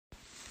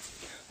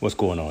What's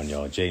going on,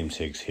 y'all? James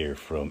Hicks here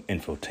from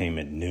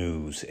Infotainment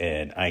News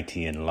and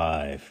ITN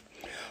Live.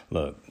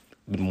 Look,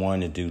 been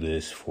wanting to do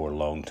this for a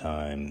long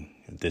time.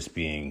 This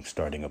being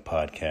starting a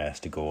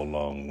podcast to go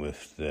along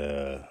with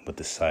the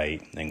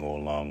site and go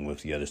along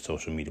with the other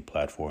social media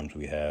platforms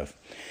we have.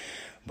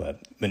 But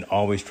been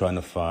always trying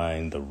to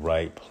find the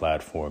right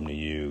platform to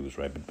use,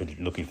 right? Been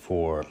looking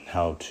for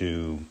how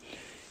to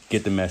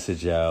get the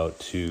message out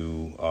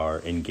to our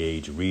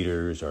engaged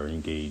readers, our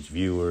engaged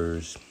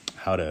viewers,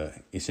 how to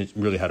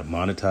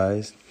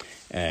monetize.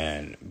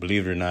 And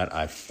believe it or not,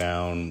 I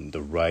found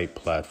the right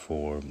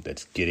platform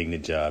that's getting the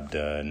job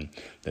done,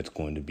 that's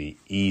going to be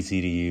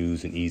easy to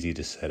use and easy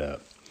to set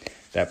up.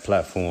 That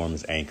platform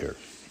is Anchor.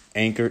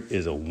 Anchor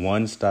is a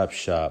one-stop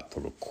shop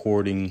for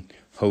recording,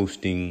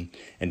 hosting,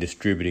 and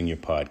distributing your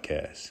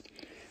podcast.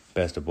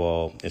 Best of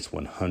all, it's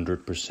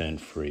 100%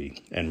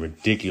 free and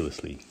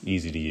ridiculously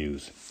easy to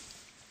use.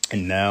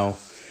 And now,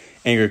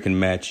 Anchor can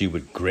match you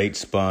with great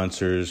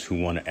sponsors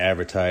who want to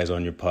advertise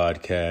on your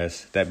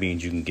podcast. That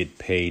means you can get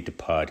paid to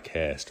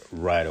podcast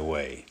right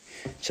away.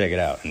 Check it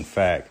out. In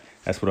fact,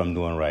 that's what I'm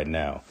doing right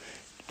now.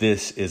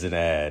 This is an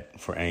ad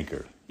for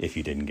Anchor, if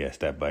you didn't guess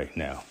that by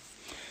now.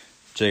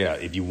 Check it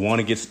out. If you want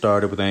to get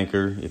started with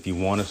Anchor, if you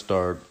want to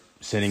start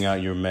sending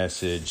out your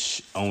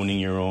message, owning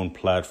your own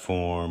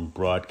platform,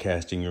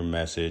 broadcasting your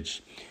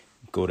message,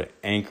 go to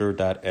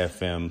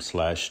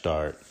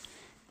anchor.fm/start.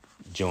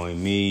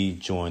 Join me,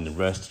 join the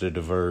rest of the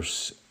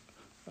diverse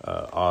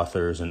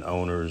authors and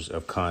owners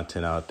of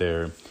content out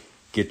there.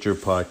 Get your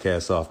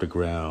podcast off the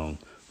ground.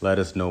 Let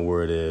us know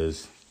where it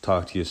is.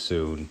 Talk to you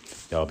soon.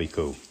 Y'all be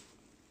cool.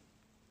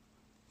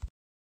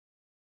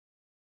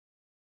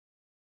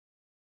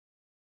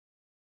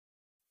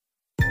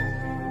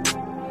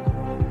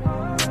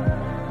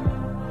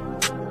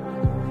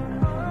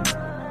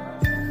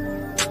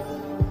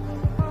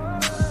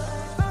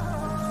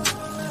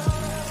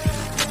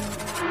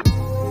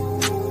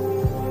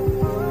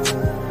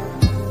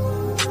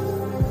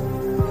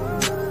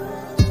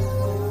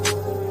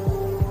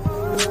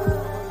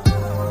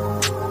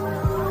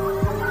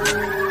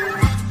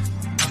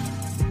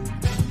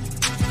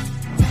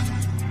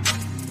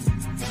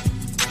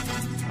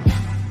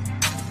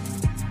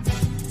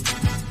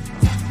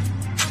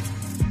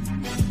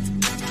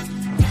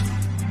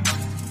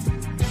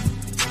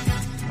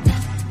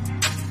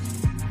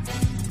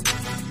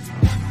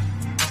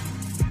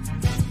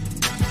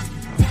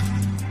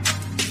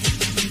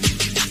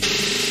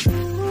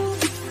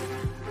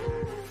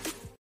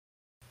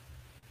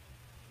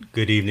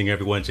 Good evening,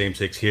 everyone. James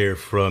Hicks here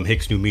from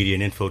Hicks New Media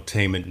and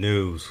Infotainment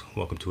News.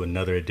 Welcome to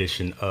another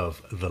edition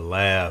of The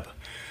Lab.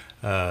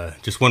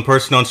 Just one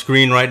person on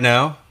screen right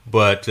now,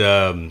 but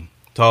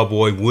Tall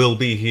Boy will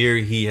be here.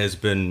 He has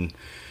been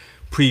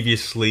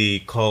previously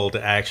called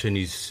to action.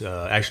 He's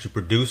actually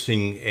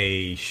producing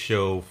a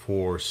show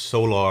for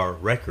Solar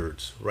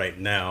Records right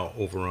now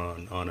over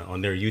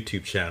on their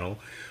YouTube channel.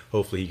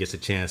 Hopefully he gets a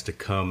chance to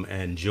come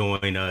and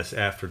join us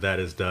after that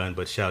is done,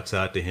 but shouts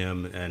out to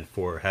him and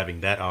for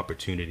having that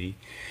opportunity.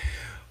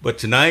 But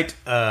tonight,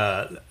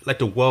 I'd like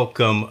to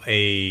welcome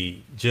a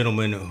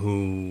gentleman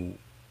who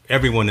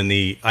everyone in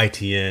the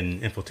ITN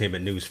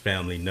Infotainment News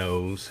family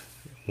knows,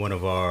 one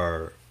of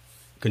our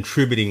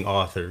contributing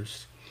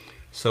authors,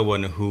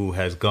 someone who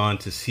has gone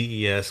to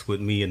CES with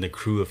me and the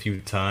crew a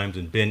few times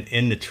and been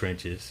in the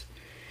trenches.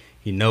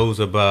 He knows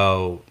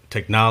about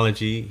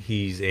technology.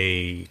 He's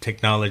a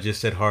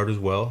technologist at heart as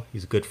well.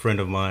 He's a good friend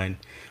of mine.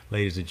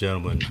 Ladies and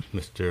gentlemen,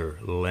 Mr.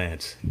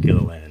 Lance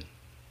Gilliland.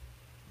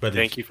 Brother,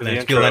 thank you for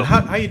Lance the intro.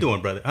 How you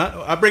doing, brother?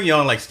 I bring you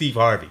on like Steve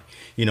Harvey,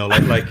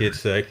 like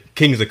it's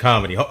Kings of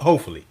Comedy.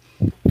 Hopefully,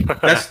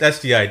 that's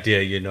the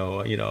idea. You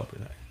know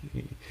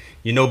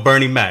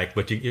Bernie Mac,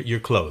 but you're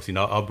close.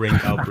 I'll bring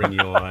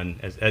you on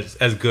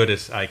as good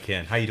as I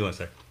can. How you doing,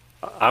 sir?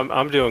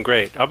 I'm doing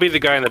great. I'll be the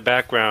guy in the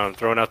background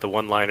throwing out the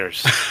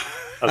one-liners.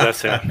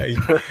 That's it.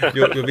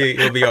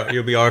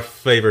 You'll be our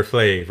Flavor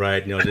Flav,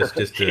 right? Just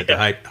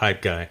the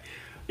hype guy.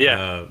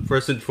 Yeah.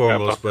 First and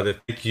foremost, brother,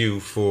 thank you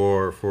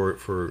for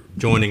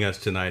joining us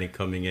tonight and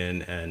coming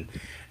in and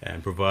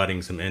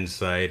providing some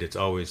insight. It's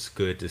always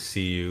good to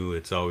see you.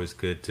 It's always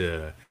good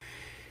to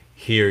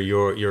hear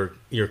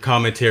your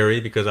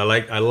commentary, because I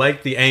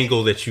like the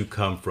angle that you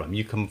come from.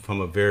 You come from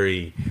a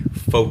very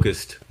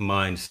focused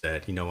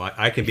mindset.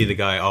 I can be the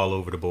guy all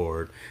over the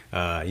board,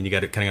 and you got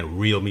to kind of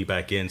reel me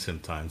back in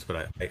sometimes.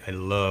 But I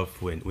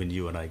love when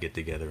you and I get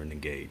together and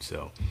engage.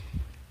 So,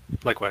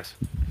 likewise.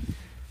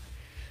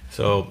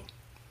 So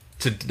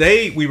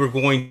today we were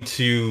going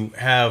to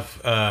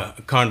have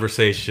a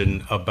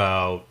conversation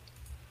about.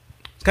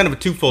 It's kind of a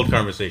twofold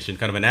conversation,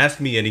 kind of an ask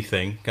me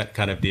anything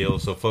kind of deal.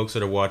 So folks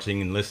that are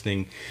watching and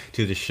listening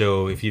to the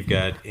show, if you've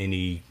got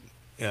any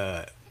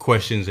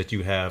questions that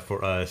you have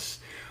for us,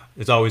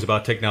 it's always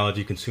about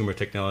technology. Consumer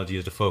technology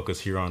is the focus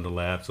here on the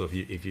lab. So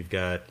if you've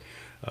got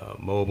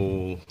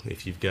mobile,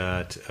 if you've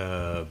got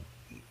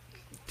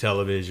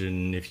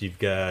television, if you've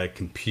got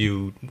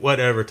compute,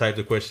 whatever types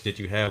of questions that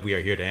you have, we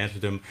are here to answer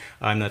them.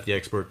 I'm not the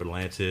expert, but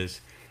Lance is.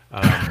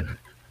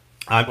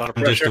 A lot of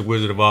I'm just the pressure.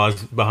 Wizard of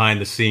Oz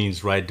behind the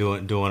scenes, right?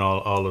 Doing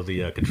all of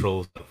the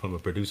controls from a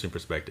producing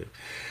perspective.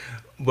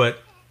 But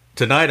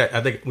tonight,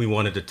 I think we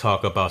wanted to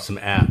talk about some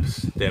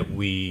apps that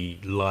we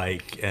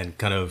like and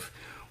kind of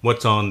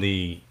what's on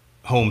the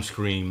home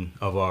screen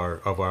of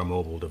our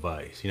mobile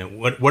device. You know,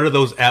 what are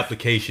those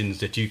applications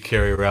that you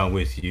carry around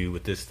with you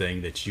with this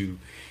thing that you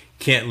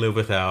can't live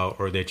without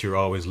or that you're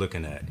always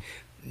looking at?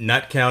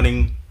 Not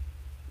counting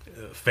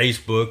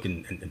Facebook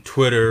and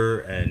Twitter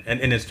and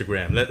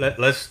Instagram.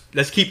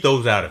 Let's keep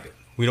those out of it.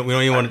 We don't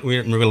even want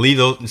we're gonna leave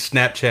those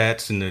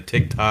Snapchats and the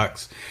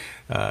TikToks,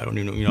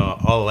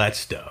 all that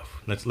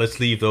stuff. Let's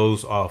leave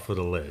those off of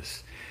the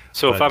list.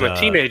 So if But I'm a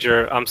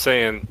teenager, I'm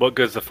saying, what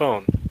good's the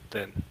phone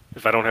then?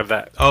 If I don't have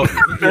that, oh,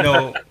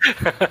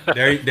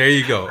 there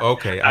you go.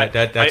 Okay, I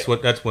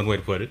that's one way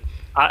to put it.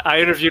 I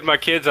interviewed my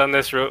kids on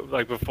this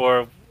like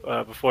before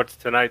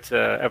tonight's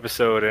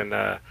episode,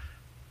 and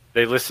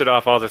they listed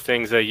off all the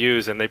things they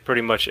use, and they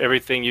pretty much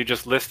everything you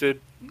just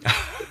listed.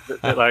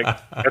 Like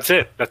that's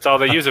it. That's all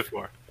they use it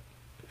for.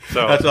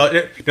 So That's all.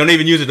 They don't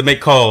even use it to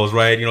make calls,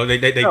 right? You know, they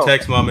no.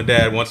 text mom and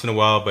dad once in a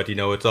while, but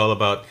it's all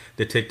about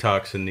the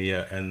TikToks and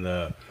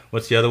the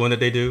what's the other one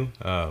that they do?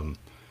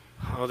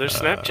 Oh, there's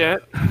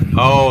Snapchat,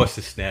 Oh, it's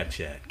the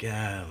Snapchat.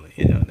 Golly,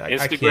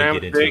 I can't get Instagram,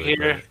 into big it,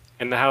 here right?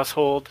 in the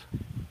household.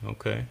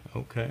 Okay.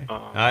 Not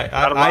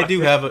a lot I of do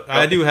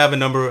things. have a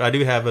number. I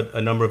do have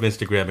a number of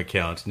Instagram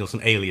accounts. Some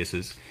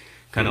aliases,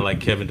 kind of like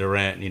Kevin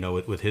Durant.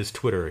 With his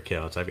Twitter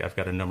accounts, I've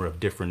got a number of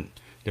different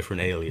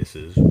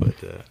aliases. But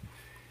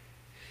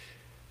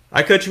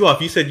I cut you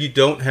off. You said you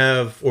don't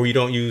have or you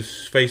don't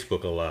use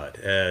Facebook a lot,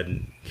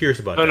 and curious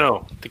about Oh that.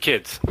 no, the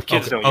kids. The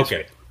kids Okay. don't use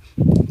Okay. it,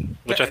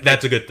 which I think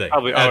That's a good thing.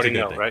 probably That's a already good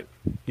know, thing. right?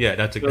 Yeah,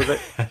 that's a So good.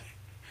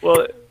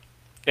 well,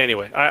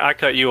 anyway, I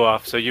cut you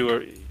off. So you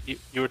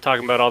were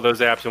talking about all those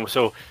apps, and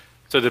so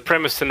the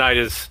premise tonight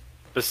is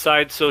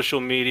besides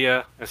social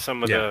media and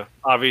some of Yeah. the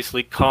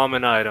obviously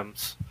common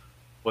items,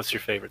 what's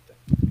your favorite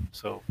thing?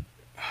 So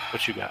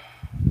what you got?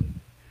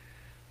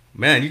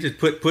 Man, you just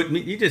put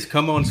me. You just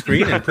come on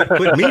screen and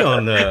put me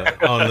on the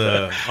Well,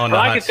 I hot can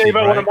tell you seat,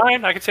 about one of right?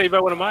 mine. I can tell you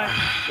about one of mine.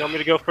 You want me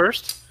to go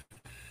first?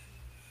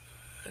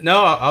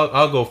 No,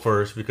 I'll go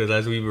first because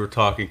as we were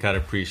talking kind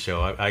of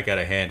pre-show, I got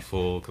a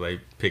handful because I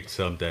picked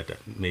some that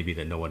maybe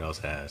that no one else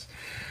has,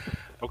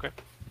 Okay.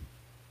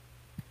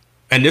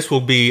 and this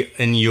will be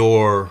in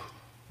your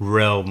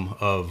realm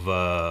of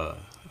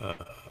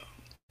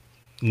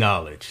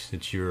knowledge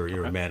since you're a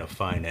Okay. man of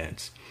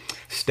finance.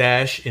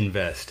 Stash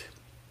Invest.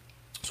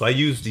 So I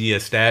use the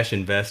Stash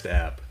Invest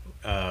app.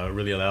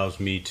 Really allows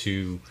me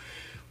to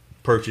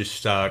purchase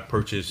stock,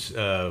 purchase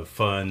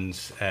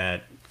funds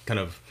at kind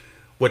of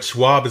what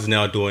Schwab is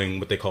now doing,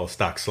 what they call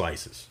stock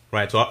slices,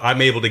 right? So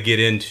I'm able to get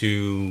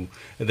into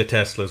the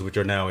Teslas, which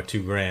are now at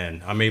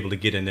 $2,000. I'm able to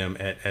get in them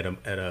at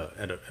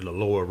a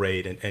lower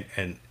rate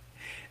and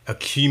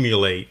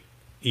accumulate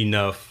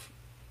enough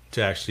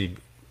to actually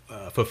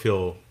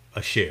fulfill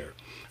a share.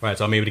 Right,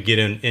 so I'm able to get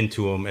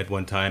into them at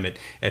one time at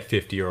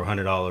 $50 or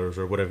 $100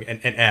 or whatever,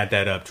 and add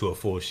that up to a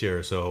full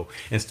share. So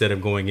instead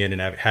of going in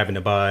and having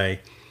to buy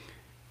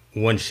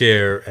one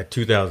share at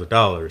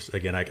 $2,000,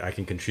 again, I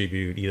can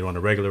contribute either on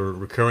a regular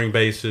recurring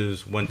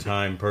basis, one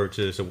time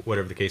purchase, or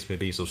whatever the case may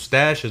be. So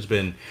Stash has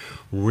been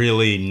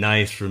really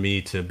nice for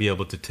me to be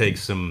able to take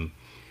some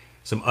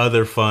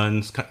other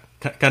funds,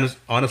 kind of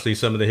honestly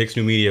some of the Hicks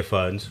New Media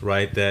funds,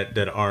 right,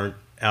 that aren't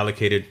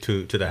allocated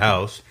to the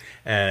house,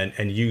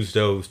 and use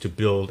those to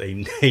build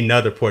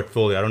another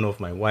portfolio. I don't know if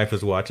my wife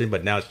is watching,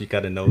 but now she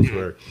kind of knows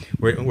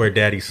where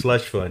Daddy's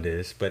slush fund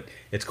is. But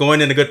it's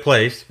going in a good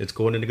place. It's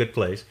going in a good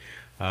place.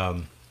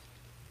 And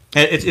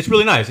it's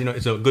really nice.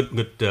 It's a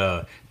good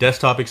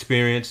desktop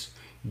experience.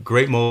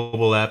 Great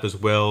mobile app as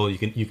well.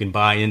 You can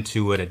buy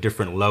into it at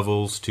different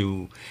levels.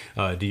 Do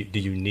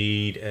you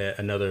need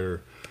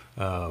another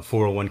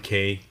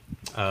 401k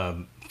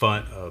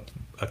fund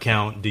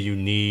account? Do you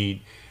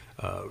need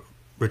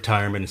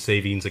retirement and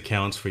savings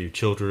accounts for your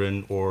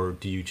children, or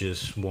do you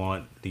just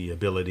want the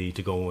ability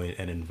to go in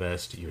and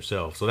invest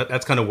yourself? So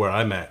that's kind of where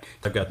I'm at.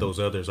 I've got those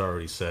others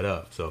already set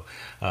up, so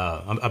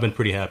I've been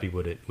pretty happy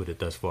with it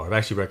thus far. I've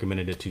actually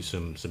recommended it to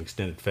some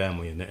extended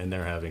family, and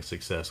they're having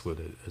success with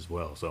it as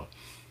well.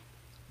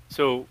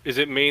 So is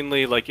it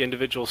mainly like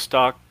individual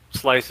stock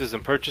slices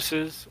and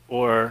purchases,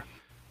 or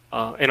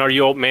and are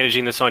you all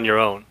managing this on your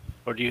own,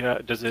 or do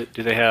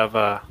they have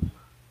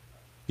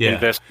Yeah.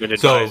 investment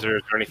So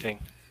advisors or anything?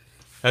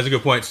 that's a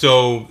good point.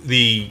 So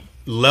the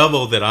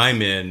level that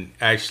I'm in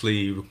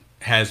actually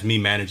has me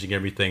managing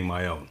everything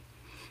my own,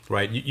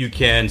 right? You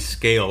can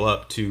scale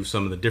up to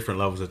some of the different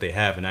levels that they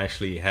have and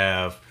actually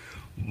have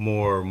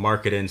more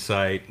market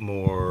insight,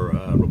 more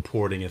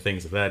reporting and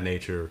things of that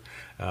nature.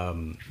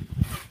 And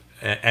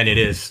it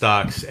is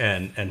stocks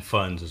and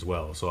funds as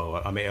well.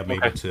 So I'm able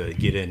Okay. to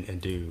get in and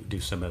do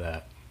some of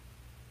that.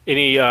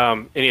 Any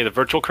of the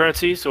virtual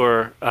currencies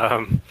or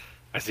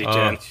I see Oh,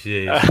 Jen.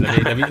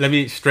 jeez. Let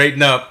me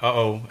straighten up.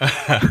 Uh-oh.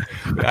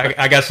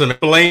 I got some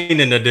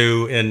explaining to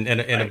do in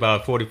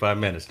about 45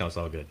 minutes. No, it's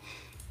all good.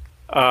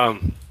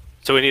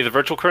 So any of the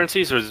virtual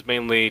currencies, or is it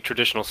mainly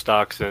traditional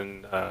stocks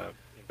and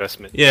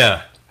investment?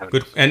 Yeah,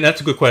 good, and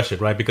that's a good question,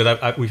 right? Because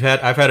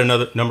I've had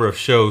another number of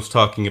shows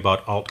talking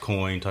about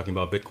altcoin, talking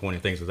about Bitcoin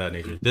and things of that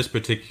nature. This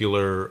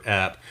particular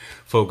app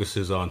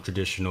focuses on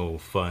traditional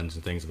funds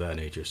and things of that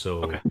nature.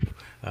 So Okay.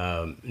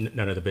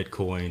 none of the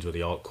Bitcoins or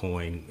the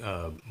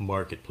altcoin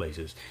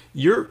marketplaces.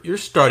 You're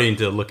starting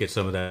to look at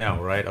some of that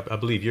now, right? I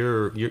believe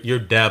you're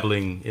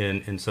dabbling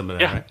in some of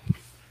that, Yeah. right?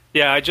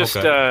 Yeah, I just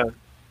Okay.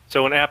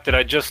 so an app that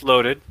I just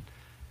loaded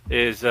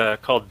is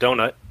called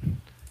Donut,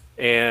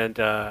 and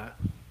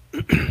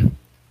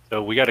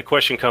so we got a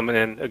question coming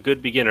in, a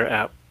good beginner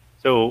app.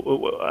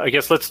 So I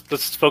guess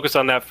let's focus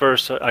on that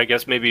first. I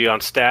guess maybe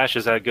on Stash,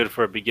 is that good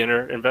for a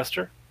beginner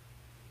investor?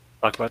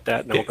 Talk about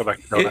that, and then we'll go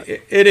back to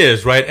Donut. It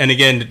is, right? And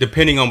again,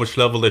 depending on which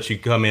level that you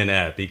come in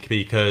at,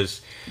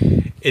 because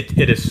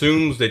it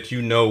assumes that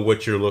you know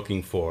what you're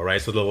looking for,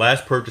 right? So the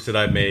last purchase that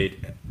I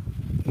made,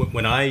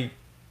 when I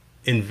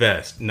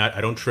invest, not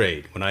I don't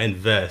trade. When I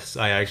invest,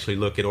 I actually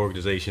look at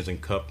organizations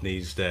and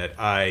companies that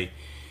I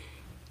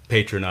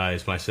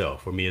patronize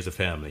myself or me as a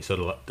family.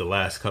 So the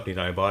last company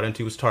that I bought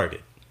into was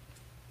Target.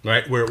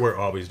 Right, we're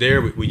always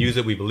there. We use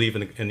it. We believe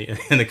in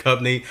the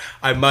company.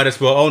 I might as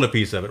well own a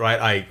piece of it.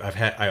 Right,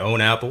 I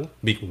own Apple.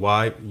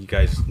 Why? You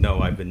guys know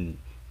I've been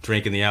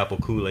drinking the Apple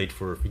Kool-Aid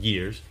for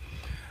years.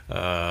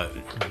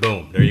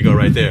 Boom, there you go,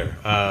 right there.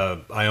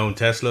 I own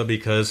Tesla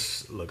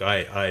because look,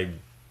 I'm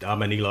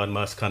an Elon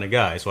Musk kind of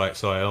guy, so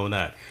I own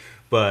that.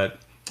 But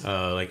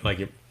I'll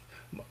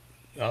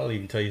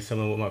even tell you some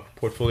of what my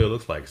portfolio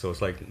looks like. So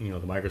it's like the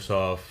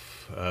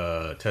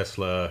Microsoft,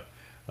 Tesla.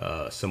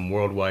 Some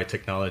worldwide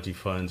technology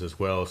funds as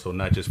well. So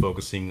not just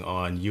focusing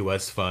on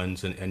U.S.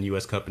 funds and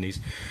U.S. companies.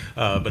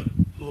 But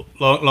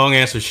long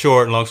answer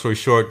short, long story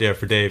short there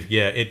for Dave.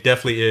 Yeah, it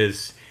definitely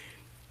is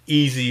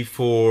easy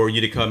for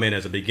you to come in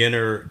as a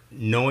beginner,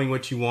 knowing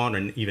what you want, or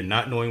even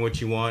not knowing what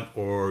you want,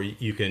 or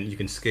you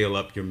can scale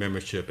up your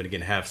membership and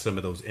again have some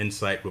of those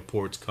insight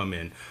reports come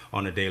in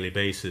on a daily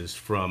basis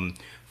from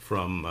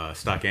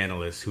stock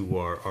analysts who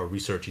are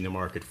researching the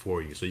market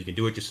for you. So you can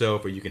do it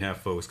yourself, or you can have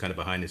folks kind of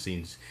behind the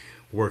scenes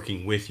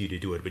working with you to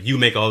do it, but you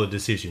make all the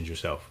decisions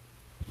yourself.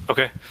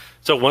 Okay.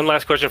 So one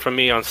last question from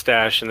me on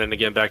Stash, and then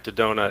again back to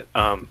Donut.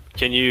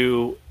 Can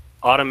you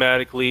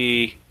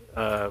automatically,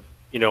 on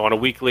a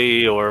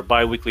weekly or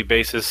bi-weekly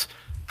basis,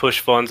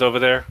 push funds over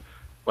there,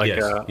 like Yes,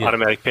 yes.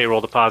 automatic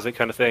payroll deposit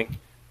kind of thing?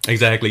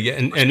 Exactly. Yeah,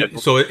 and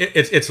so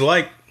it's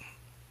like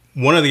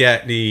one of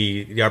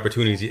the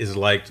opportunities is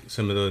like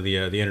some of the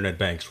internet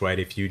banks, right?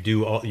 If you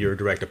do all your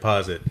direct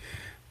deposit.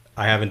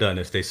 I haven't done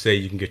this. They say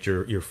you can get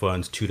your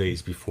funds 2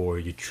 days before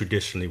you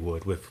traditionally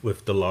would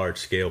with the large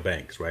scale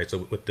banks, right?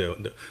 So with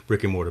the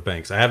brick and mortar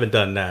banks, I haven't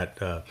done that.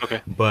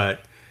 Okay.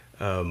 But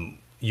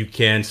you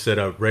can set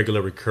up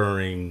regular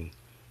recurring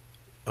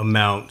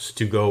amounts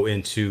to go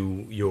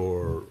into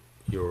your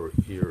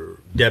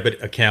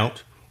debit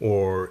account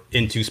or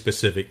into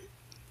specific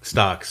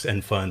stocks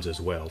and funds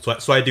as well.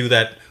 So I do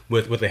that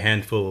with a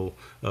handful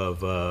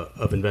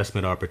of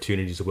investment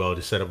opportunities as well,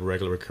 to set up a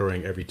regular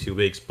recurring every 2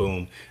 weeks.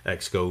 Boom,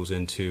 X goes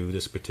into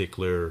this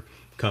particular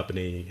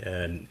company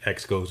and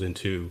X goes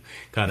into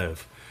kind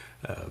of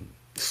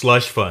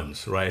slush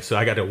funds, right? So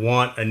I got a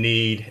want, a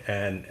need,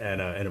 and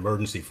an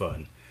emergency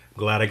fund.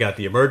 Glad I got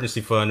the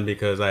emergency fund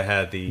because I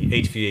had the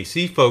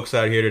HVAC folks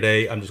out here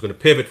today. I'm just going to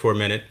pivot for a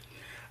minute.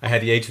 I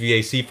had the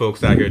HVAC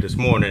folks out here this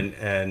morning,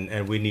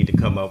 and we need to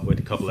come up with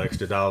a couple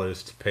extra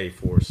dollars to pay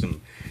for some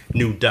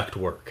new duct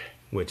work,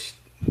 which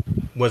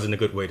wasn't a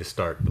good way to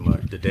start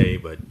the day,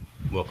 but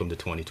welcome to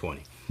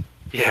 2020.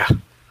 Yeah.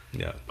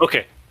 Yeah.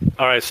 Okay.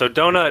 All right. So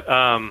Donut,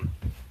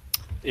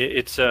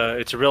 it's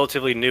a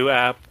relatively new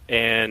app,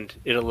 and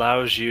it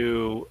allows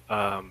you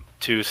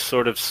to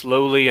sort of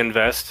slowly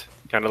invest,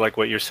 kind of like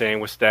what you're saying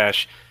with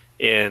Stash,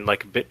 in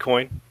like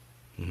Bitcoin.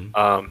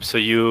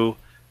 So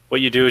what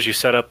you do is you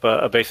set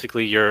up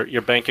basically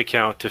your bank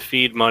account to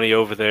feed money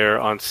over there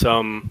on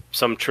some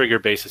trigger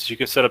basis. You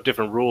can set up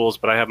different rules,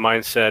 but I have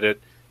mine set at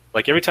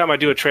like every time I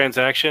do a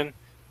transaction,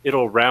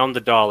 it'll round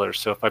the dollars.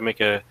 So if I make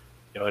a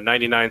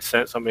 99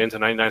 cent, something into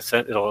 99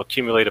 cent, it'll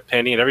accumulate a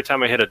penny, and every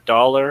time I hit $1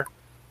 or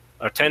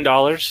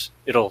 $10,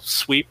 it'll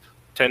sweep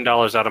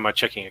 $10 out of my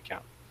checking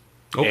account.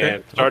 Okay.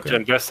 And start to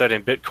invest that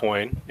in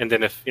Bitcoin. And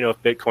then if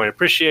Bitcoin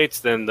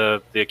appreciates, then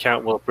the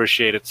account will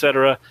appreciate,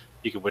 etc.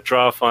 You can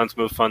withdraw funds,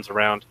 move funds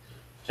around.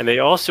 And they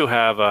also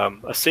have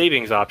a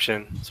savings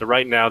option. So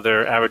right now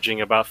they're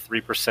averaging about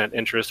 3%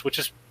 interest, which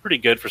is pretty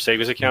good for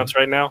savings accounts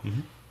right now.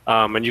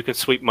 And you can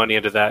sweep money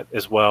into that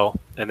as well,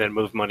 and then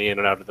move money in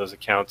and out of those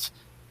accounts.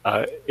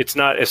 It's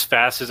not as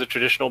fast as a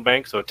traditional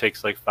bank, so it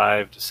takes like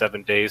 5 to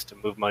 7 days to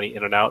move money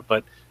in and out.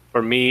 But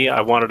for me,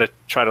 I wanted to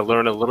try to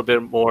learn a little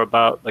bit more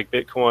about like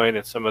Bitcoin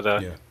and some of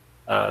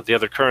the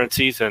other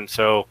currencies, and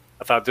so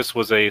I thought this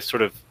was a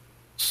sort of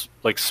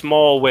like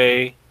small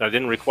way that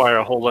didn't require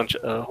a whole bunch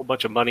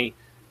of money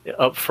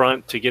up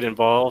front to get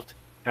involved,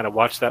 kind of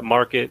watch that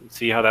market and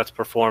see how that's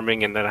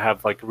performing, and then I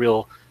have like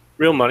real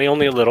money,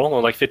 only a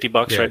little, like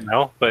 $50 right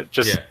now, but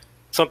just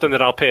something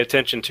that I'll pay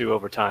attention to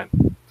over time.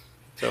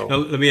 So now,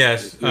 let me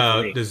ask: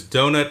 for me. does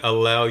Donut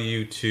allow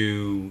you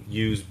to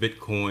use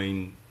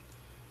Bitcoin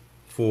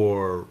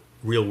for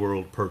real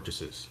world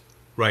purchases?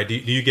 Right? Do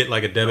you get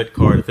like a debit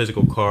card, a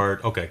physical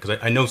card? Okay, because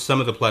I know some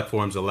of the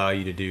platforms allow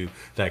you to do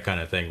that kind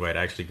of thing, right?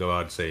 Actually go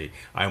out and say,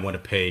 I want to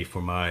pay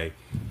for my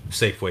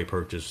Safeway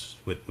purchase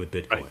with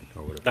Bitcoin Right.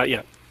 or whatever. Not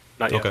yet.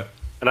 Not yet. Okay.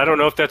 And I don't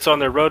know if that's on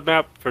their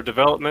roadmap for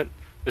development.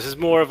 This is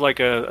more of like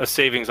a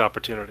savings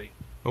opportunity.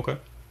 Okay.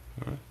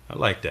 All right. I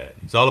like that.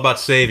 It's all about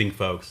saving,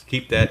 folks.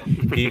 Keep that.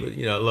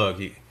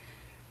 Look,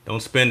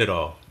 don't spend it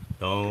all.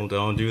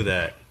 Don't do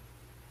that.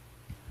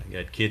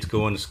 You got kids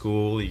going to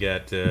school. You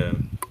got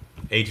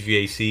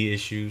HVAC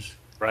issues.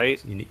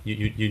 Right?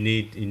 You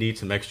need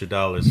some extra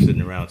dollars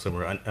sitting around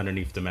somewhere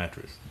underneath the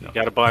mattress. No.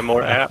 Got to buy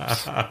more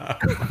apps.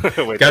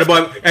 Wait, Got to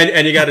buy,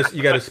 and you got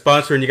to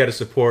sponsor and you got to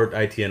support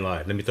ITN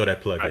Live. Let me throw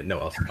that plug in. No,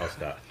 I'll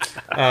stop.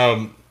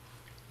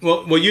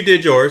 Well, you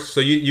did yours,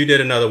 so you did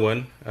another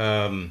one.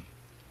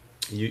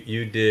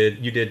 You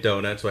did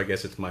Donut, so I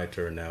guess it's my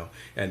turn now,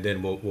 and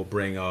then we'll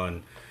bring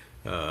on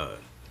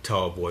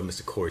tall boy,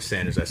 Mr. Corey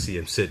Sanders. I see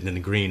him sitting in the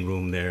green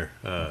room there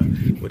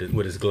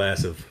with his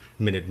glass of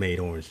Minute Maid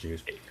orange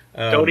juice.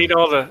 Don't eat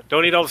all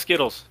the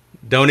Skittles.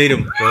 Don't eat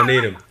them. Don't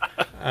eat them.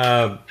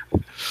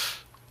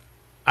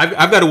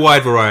 I've got a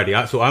wide variety,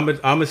 so I'm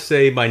gonna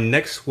say my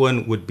next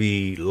one would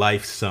be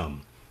Life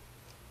Sum.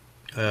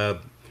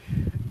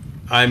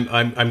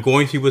 I'm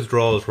going through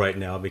withdrawals right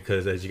now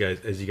because as you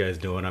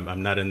guys know,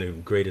 I'm not in the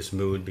greatest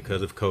mood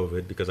because of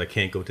COVID, because I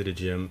can't go to the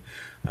gym,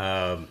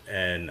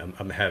 and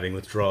I'm having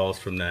withdrawals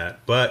from that.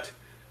 But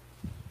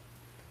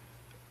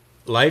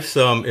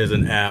LifeSum is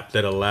an app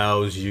that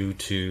allows you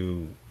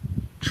to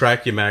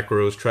track your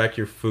macros, track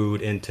your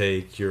food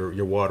intake,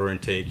 your water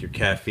intake, your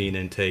caffeine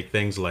intake,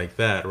 things like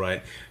that,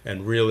 right?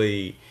 And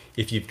really,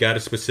 if you've got a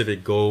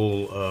specific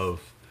goal of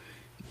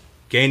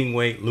gaining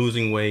weight,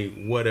 losing weight,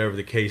 whatever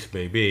the case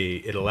may be,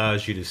 it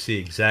allows you to see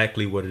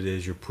exactly what it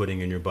is you're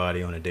putting in your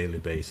body on a daily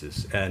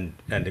basis. And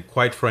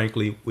quite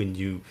frankly, when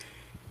you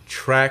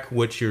track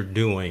what you're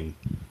doing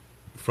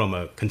from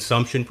a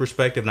consumption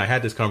perspective, and I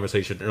had this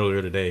conversation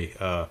earlier today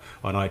on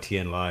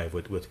ITN Live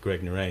with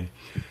Greg Narain,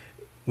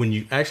 when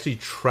you actually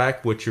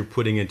track what you're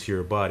putting into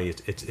your body,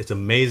 it's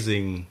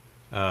amazing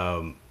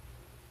the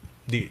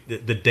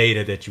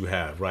data that you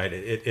have, right?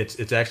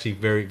 It's actually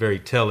very, very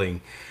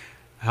telling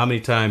how many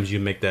times you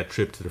make that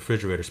trip to the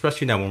refrigerator,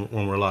 especially now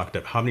when we're locked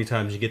up. How many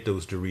times you get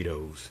those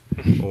Doritos,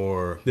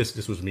 or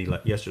this was me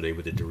yesterday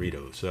with the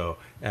Doritos. So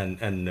and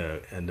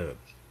the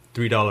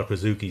 $3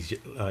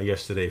 Pazookies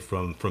yesterday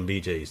from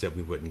BJ's that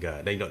we wouldn't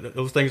got.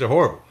 Those things are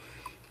horrible.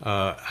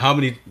 How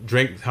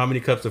many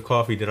cups of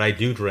coffee did I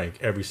drink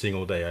every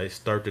single day? I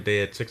start the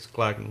day at 6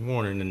 o'clock in the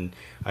morning and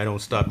I don't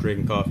stop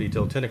drinking coffee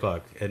till 10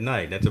 o'clock at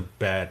night. That's a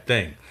bad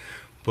thing.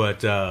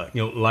 But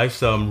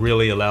LifeSum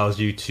really allows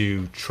you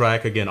to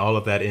track again all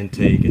of that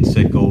intake and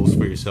set goals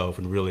for yourself,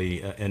 and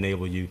really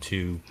enable you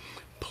to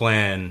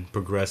plan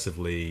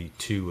progressively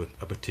to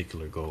a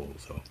particular goal.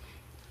 So,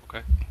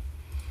 okay.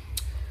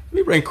 Let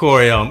me bring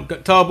Corey on.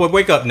 Tall boy,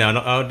 wake up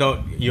now!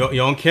 Don't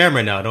you're on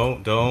camera now?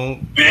 Don't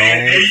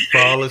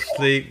fall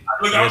asleep.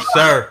 Look, yes,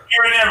 sir. I'm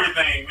hearing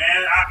everything,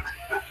 man.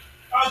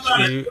 I was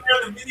trying to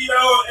share the video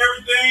and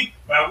everything,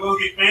 but I will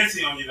get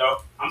fancy on you though.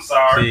 I'm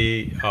sorry.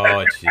 See,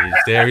 oh jeez,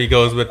 there he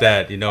goes with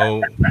that.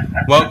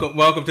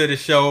 Welcome to the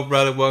show,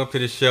 brother. Welcome to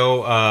the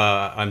show.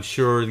 I'm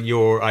sure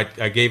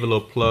I gave a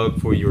little plug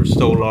for your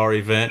Solar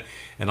event,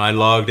 and I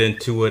logged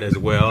into it as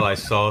well. I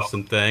saw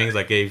some things.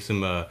 I gave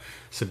some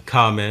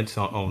comments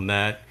on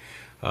that.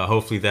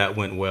 Hopefully that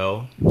went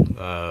well.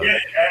 Yeah,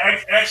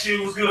 actually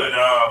it was good.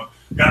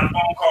 Got a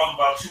phone call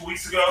about 2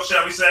 weeks ago,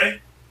 shall we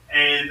say?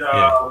 And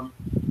hold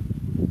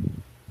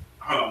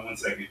on 1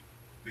 second.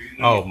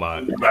 Oh my!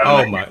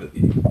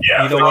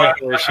 Yeah, you know what?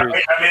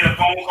 I made a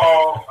phone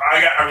call.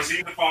 I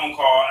received a phone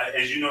call.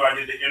 As you know, I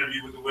did the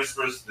interview with the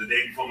Whispers the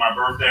day before my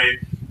birthday.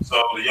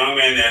 So the young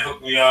man that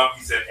hooked me up,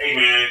 he said, "Hey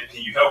man,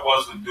 can you help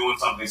us with doing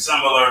something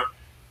similar?"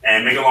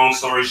 And make a long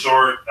story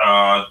short,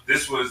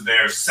 this was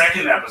their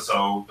second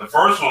episode. The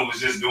first one was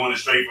just doing it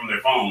straight from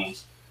their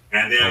phones,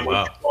 and then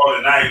what we saw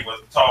tonight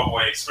was the Tall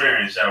Boy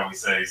experience, shall we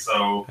say?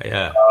 So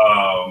yeah.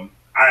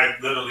 I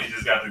literally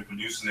just got through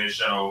producing their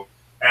show.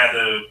 Had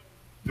to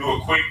do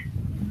a quick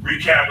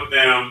recap with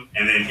them,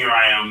 and then here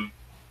I am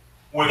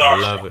with our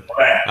love it.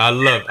 I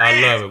love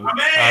it. My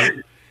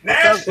man,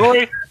 what's up,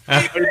 Corey?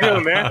 How you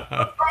doing, man? What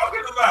I'm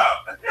talking about?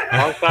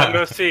 Long time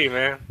no see,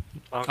 man.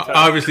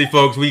 Obviously,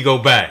 folks, we go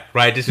back,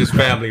 right? This is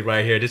family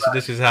right here.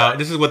 This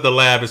is what the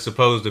lab is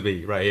supposed to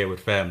be, right here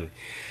with family.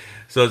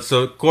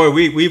 So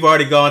Corey, we've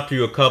already gone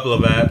through a couple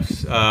of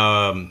apps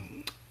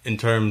in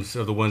terms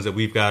of the ones that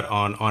we've got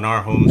on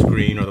our home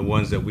screen, or the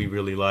ones that we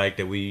really like,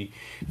 that we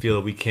feel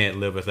that we can't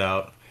live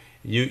without.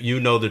 You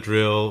know the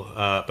drill,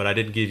 but I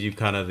didn't give you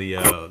kind of the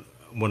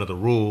one of the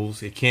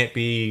rules. It can't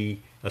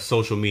be a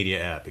social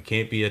media app. It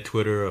can't be a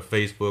Twitter, a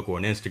Facebook, or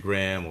an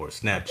Instagram, or a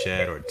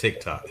Snapchat, or a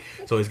TikTok.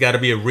 So it's got to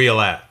be a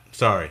real app.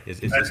 Sorry, it's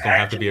going to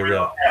have to be a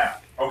real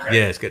app. Okay.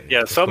 Yeah, it's good.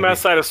 Yeah, some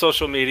outside of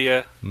social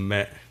media.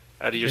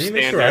 Out of your Let me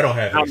make standard sure I don't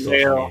have any social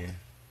Hotmail. media.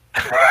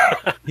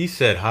 Wow. He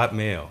said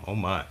Hotmail. Oh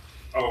my.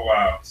 Oh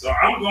wow. So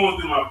I'm going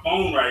through my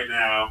phone right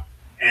now,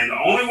 and the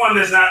only one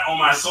that's not on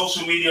my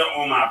social media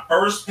on my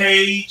first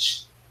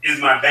page is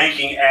my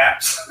banking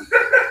apps.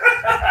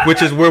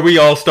 Which is where we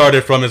all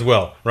started from as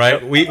well,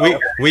 right?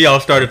 We all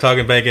started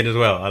talking banking as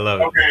well. I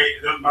love it. Okay,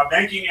 my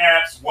banking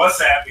apps,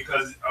 WhatsApp,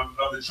 because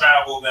of the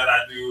travel that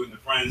I do and the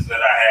friends that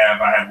I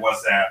have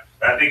WhatsApp.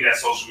 I think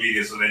that's social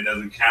media, so that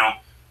doesn't count.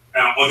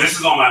 Well, this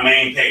is on my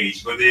main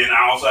page, but then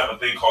I also have a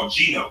thing called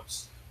G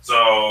Notes. So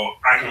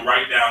I can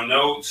write down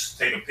notes,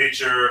 take a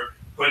picture,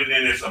 put it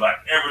in there so if I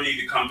ever need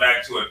to come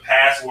back to it,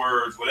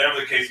 passwords,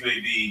 whatever the case may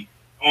be.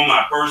 On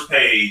my first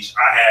page,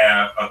 I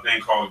have a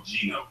thing called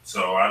G Notes.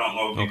 So I don't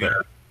know if you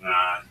guys,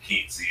 you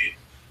can't see it.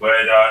 But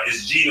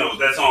it's G Notes.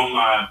 That's on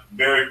my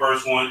very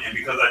first one. And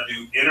because I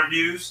do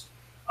interviews,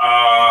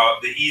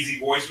 the Easy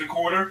Voice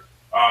Recorder,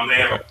 they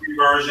have a free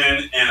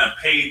version and a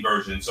paid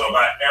version. So if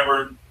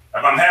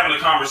I'm having a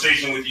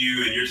conversation with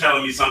you and you're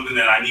telling me something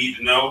that I need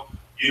to know,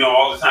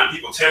 all the time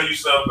people tell you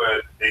stuff,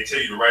 but they tell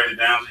you to write it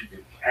down so you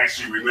can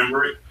actually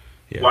remember it.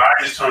 Yeah. Well,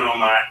 I just turn on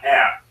my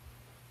app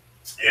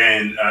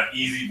and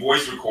Easy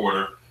Voice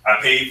Recorder. I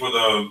paid for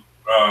the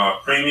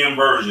premium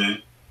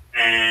version,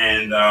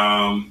 and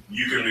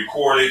you can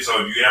record it.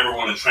 So if you ever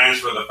want to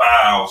transfer the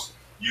files,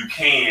 you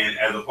can,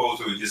 as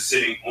opposed to it just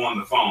sitting on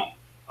the phone.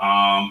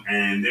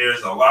 And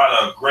there's a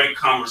lot of great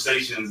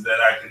conversations that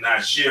I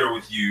cannot share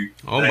with you.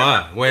 Oh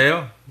my!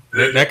 Well,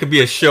 that could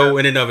be a show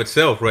in and of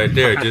itself, right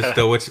there.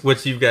 Just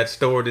what you've got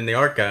stored in the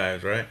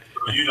archives, right?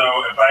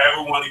 If I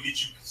ever want to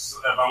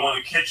if I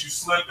want to catch you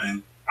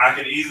slipping, I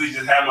can easily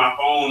just have my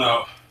phone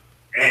up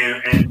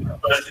and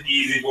press the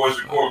Easy Voice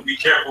Record. Be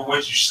careful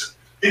what you say.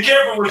 Be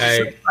careful what you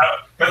say.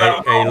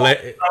 Hey,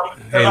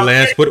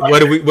 Lance.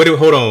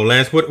 Hold on,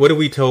 Lance. What have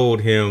we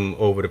told him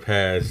over the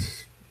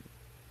past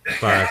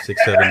 5,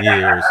 6, 7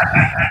 years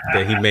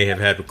that he may have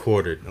had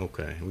recorded?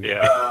 Okay.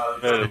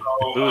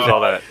 Lose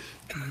all that.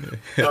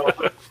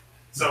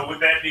 So with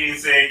that being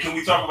said, can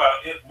we talk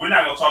about it? We're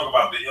not going to talk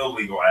about the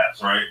illegal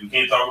apps, right? We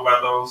can't talk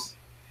about those.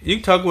 You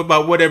can talk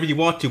about whatever you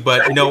want to,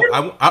 but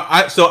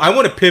I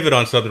want to pivot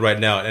on something right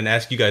now and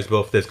ask you guys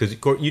both this, because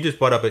you just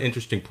brought up an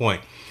interesting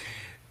point: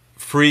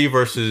 free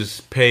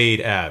versus paid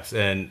apps.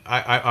 And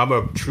I'm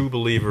a true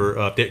believer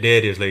of there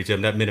it is, ladies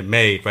and gentlemen, that Minute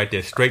Maid right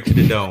there, straight to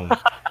the dome.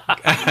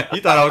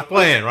 You thought I was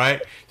playing,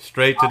 right?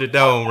 Straight to the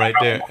dome, right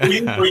there. We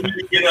need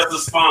to get us a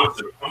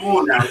sponsor. Come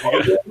on now.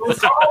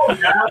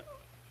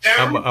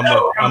 I'm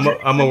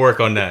gonna work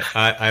on that.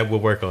 I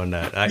will work on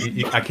that.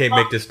 I can't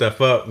make this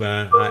stuff up,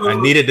 man. I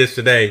needed this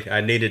today.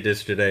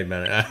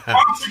 Man.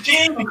 Sponsor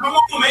King, come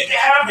on, make it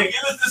happen.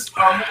 Give us this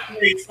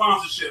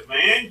sponsorship,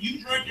 man.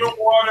 You drink your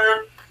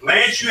water.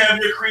 Lance, you have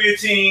your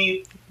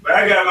creatine, but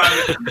I got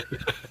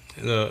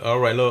my. All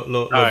right,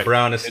 little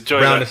Brown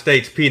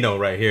Estates Pinot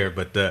right here,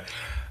 but.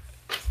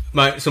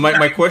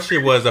 My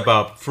question was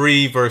about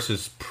free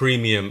versus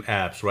premium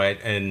apps, right?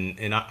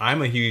 And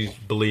I'm a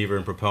huge believer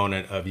and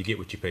proponent of you get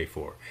what you pay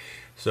for.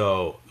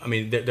 So, I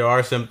mean, there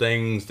are some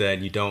things that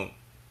you don't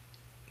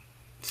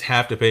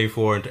have to pay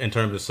for in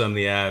terms of some of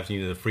the apps.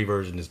 The free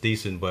version is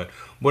decent, but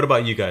what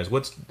about you guys?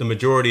 What's the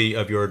majority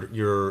of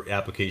your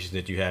applications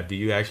that you have? Do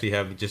you actually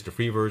have just a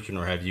free version,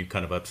 or have you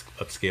kind of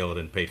upscaled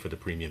and paid for the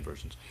premium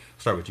versions?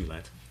 I'll start with you,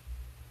 Lance.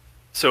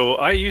 So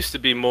I used to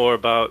be more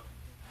about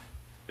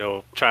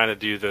trying to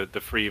do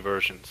the free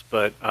versions,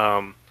 but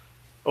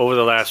over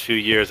the last few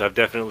years, I've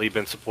definitely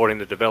been supporting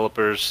the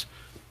developers.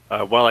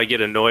 While I get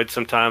annoyed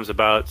sometimes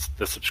about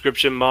the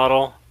subscription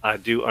model, I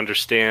do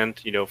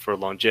understand, for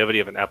longevity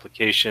of an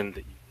application, that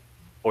you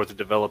support the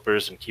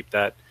developers and keep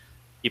that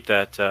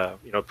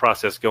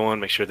process going.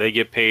 Make sure they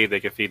get paid, they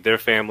can feed their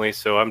family.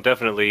 So I'm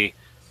definitely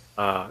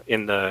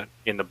in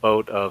the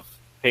boat of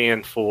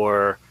paying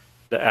for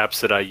the apps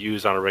that I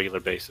use on a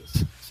regular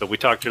basis. So we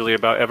talked earlier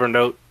about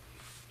Evernote.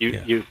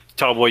 You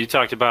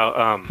talked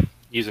about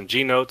using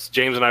G Notes.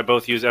 James and I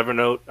both use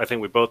Evernote. I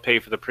think we both pay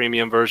for the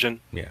premium version.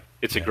 Yeah,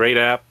 it's a great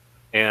app,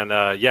 and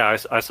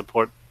I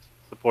support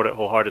it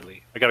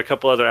wholeheartedly. I got a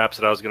couple other apps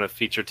that I was going to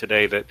feature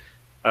today that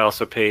I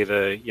also pay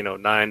the $9,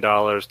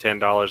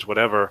 $10,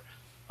 whatever,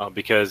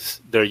 because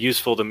they're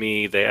useful to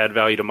me. They add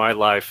value to my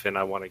life, and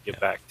I want to give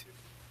back to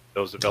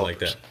those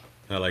developers.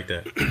 I like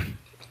that.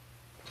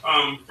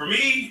 For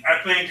me, I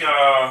think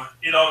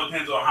it all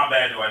depends on how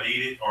bad do I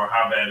need it or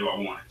how bad do I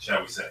want it,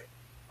 shall we say.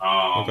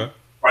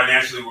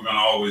 Financially, we're going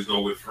to always go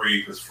with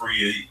free, because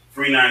free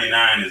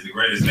 99 is the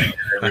greatest thing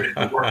that ever hit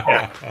the world.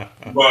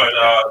 But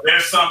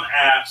there's some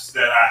apps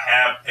that I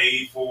have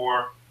paid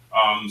for,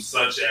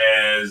 such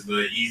as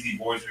the Easy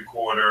Voice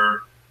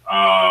Recorder.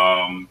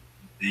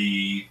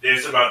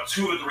 There's about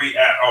 2 or 3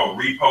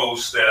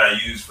 reposts that I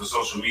use for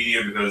social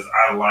media, because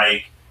I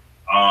like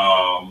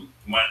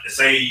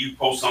say you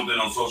post something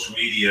on social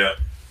media,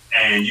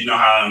 and you know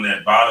how in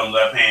that bottom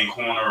left-hand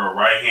corner or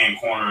right-hand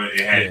corner it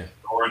has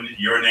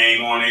your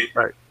name on it.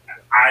 Right.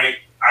 I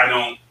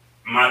don't.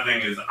 My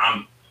thing is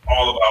I'm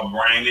all about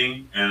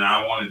branding, and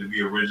I want it to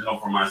be original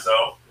for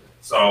myself.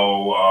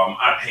 So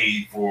I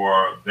paid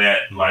for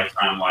that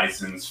lifetime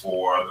license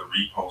for the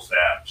Repost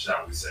app,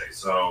 shall we say.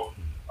 So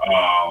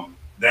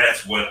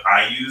that's what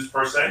I use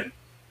per se.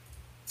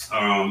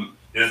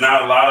 There's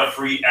not a lot of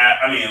free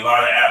a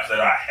lot of apps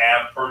that I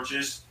have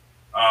purchased,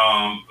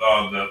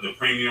 the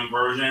premium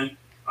version.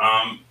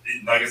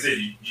 Like I said,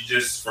 you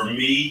just, for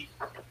me,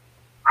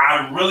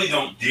 I really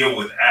don't deal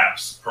with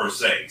apps per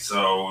se.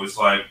 So it's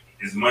like,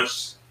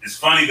 it's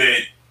funny that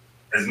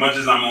as much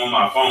as I'm on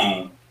my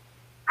phone,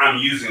 I'm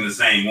using the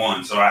same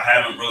one. So I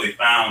haven't really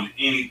found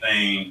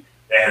anything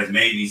that has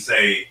made me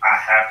say I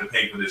have to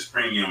pay for this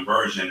premium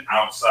version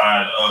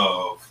outside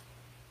of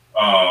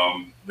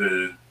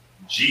the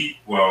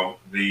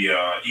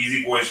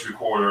Easy Voice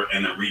Recorder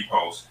and the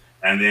Repost.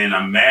 And then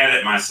I'm mad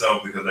at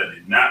myself because I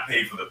did not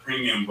pay for the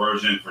premium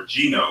version for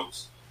G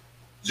Notes.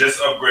 Just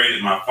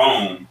upgraded my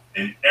phone,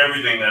 and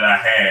everything that I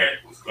had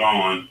was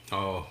gone.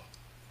 Oh.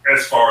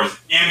 As far as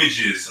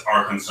images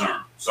are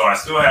concerned. So I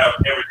still have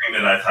everything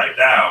that I typed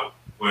out,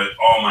 but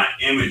all my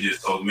images.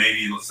 So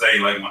maybe, let's say,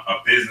 like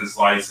a business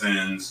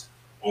license,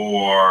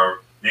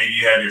 or maybe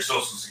you have your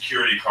social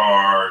security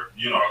card,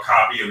 a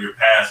copy of your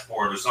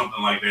passport or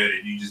something like that,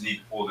 and you just need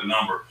to pull the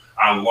number.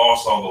 I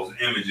lost all those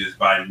images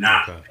by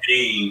not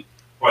paying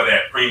for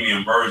that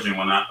premium version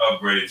when I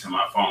upgraded to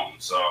my phone.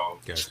 So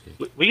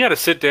we got to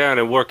sit down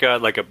and work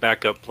out like a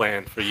backup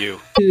plan for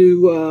you.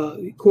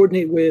 To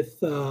coordinate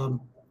with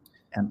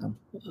Anthem.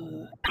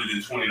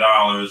 $20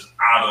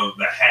 out of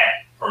the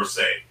hat per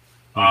se.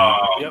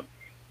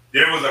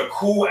 There was a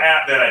cool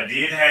app that I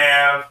did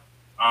have.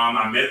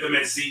 I met them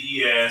at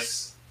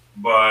CES,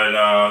 but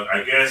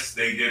I guess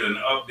they did an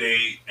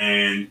update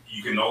and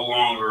you can no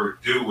longer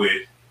do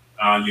it.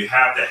 You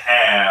have to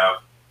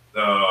have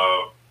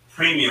the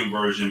premium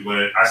version,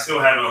 but I still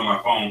have it on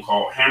my phone,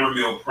 called Hammer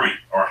Mill Print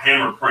or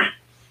Hammer Print.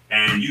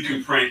 And you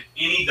can print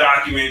any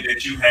document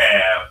that you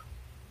have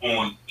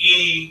on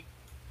any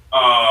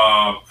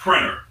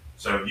printer.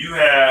 So if you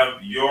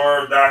have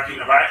your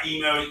document,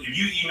 if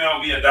you email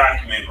me a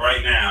document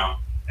right now,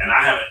 and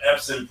I have an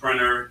Epson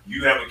printer,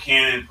 you have a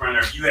Canon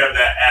printer, you have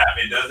that app,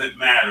 it doesn't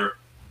matter.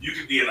 You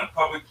can be in a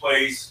public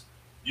place,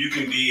 you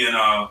can be in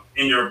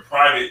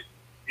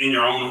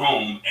your own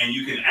home, and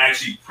you can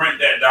actually print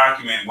that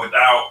document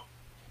without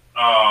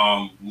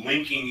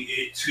linking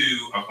it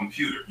to a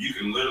computer. You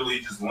can literally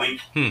just link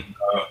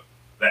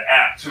the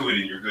app to it,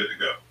 and you're good to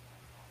go.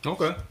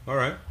 Okay, all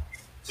right.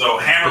 So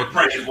Hammer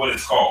Print is what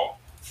it's called.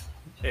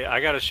 Hey,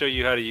 I got to show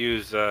you how to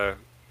use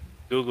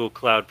Google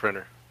Cloud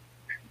Printer,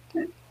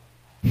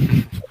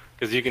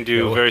 because you can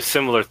do a very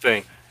similar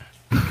thing.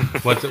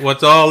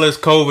 Once all this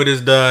COVID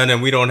is done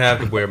and we don't have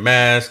to wear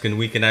masks and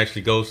we can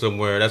actually go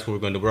somewhere, that's what we're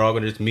going to do. We're all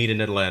going to just meet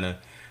in Atlanta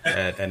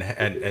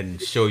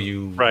and show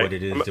you what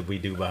it is that we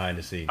do behind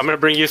the scenes. I'm going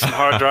to bring you some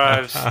hard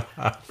drives,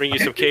 bring you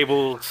some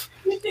cables,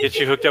 get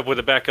you hooked up with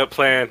a backup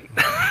plan.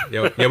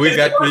 Yeah, we've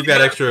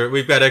got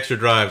extra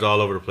drives all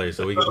over the place,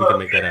 so we can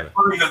make that happen.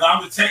 Because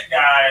I'm the tech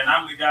guy and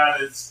I'm the guy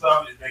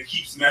that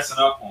keeps messing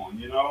up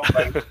on,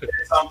 like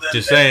something.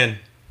 Just saying.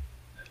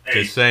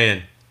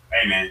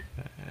 Hey man.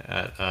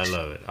 I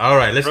love it. All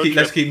right,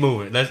 let's keep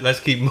moving. Let's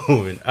keep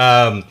moving.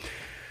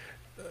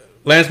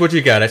 Lance, what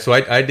you got? So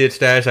I did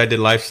Stash, I did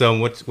LifeSum.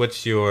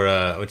 What's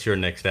your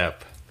next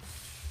app?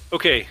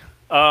 Okay,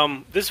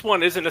 this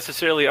one isn't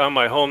necessarily on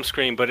my home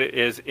screen, but it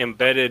is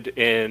embedded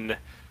in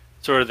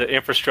sort of the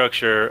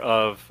infrastructure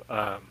of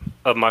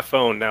my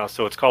phone now.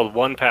 So it's called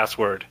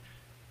 1Password.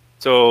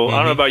 So I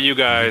don't know about you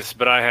guys,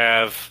 but I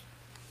have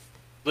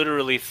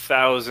literally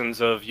thousands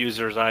of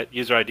user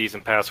IDs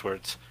and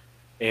passwords.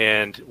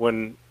 And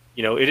when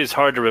it is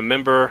hard to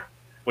remember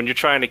when you're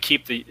trying to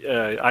keep the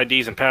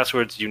IDs and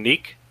passwords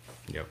unique.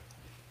 Yep.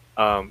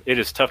 It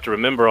is tough to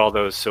remember all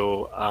those.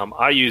 So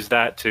I use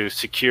that to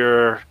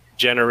secure,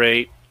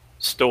 generate,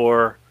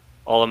 store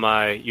all of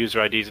my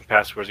user IDs and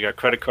passwords. I got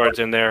credit cards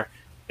in there.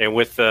 And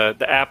with the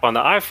app on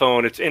the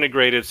iPhone, it's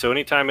integrated. So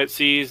anytime it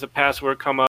sees a password come up,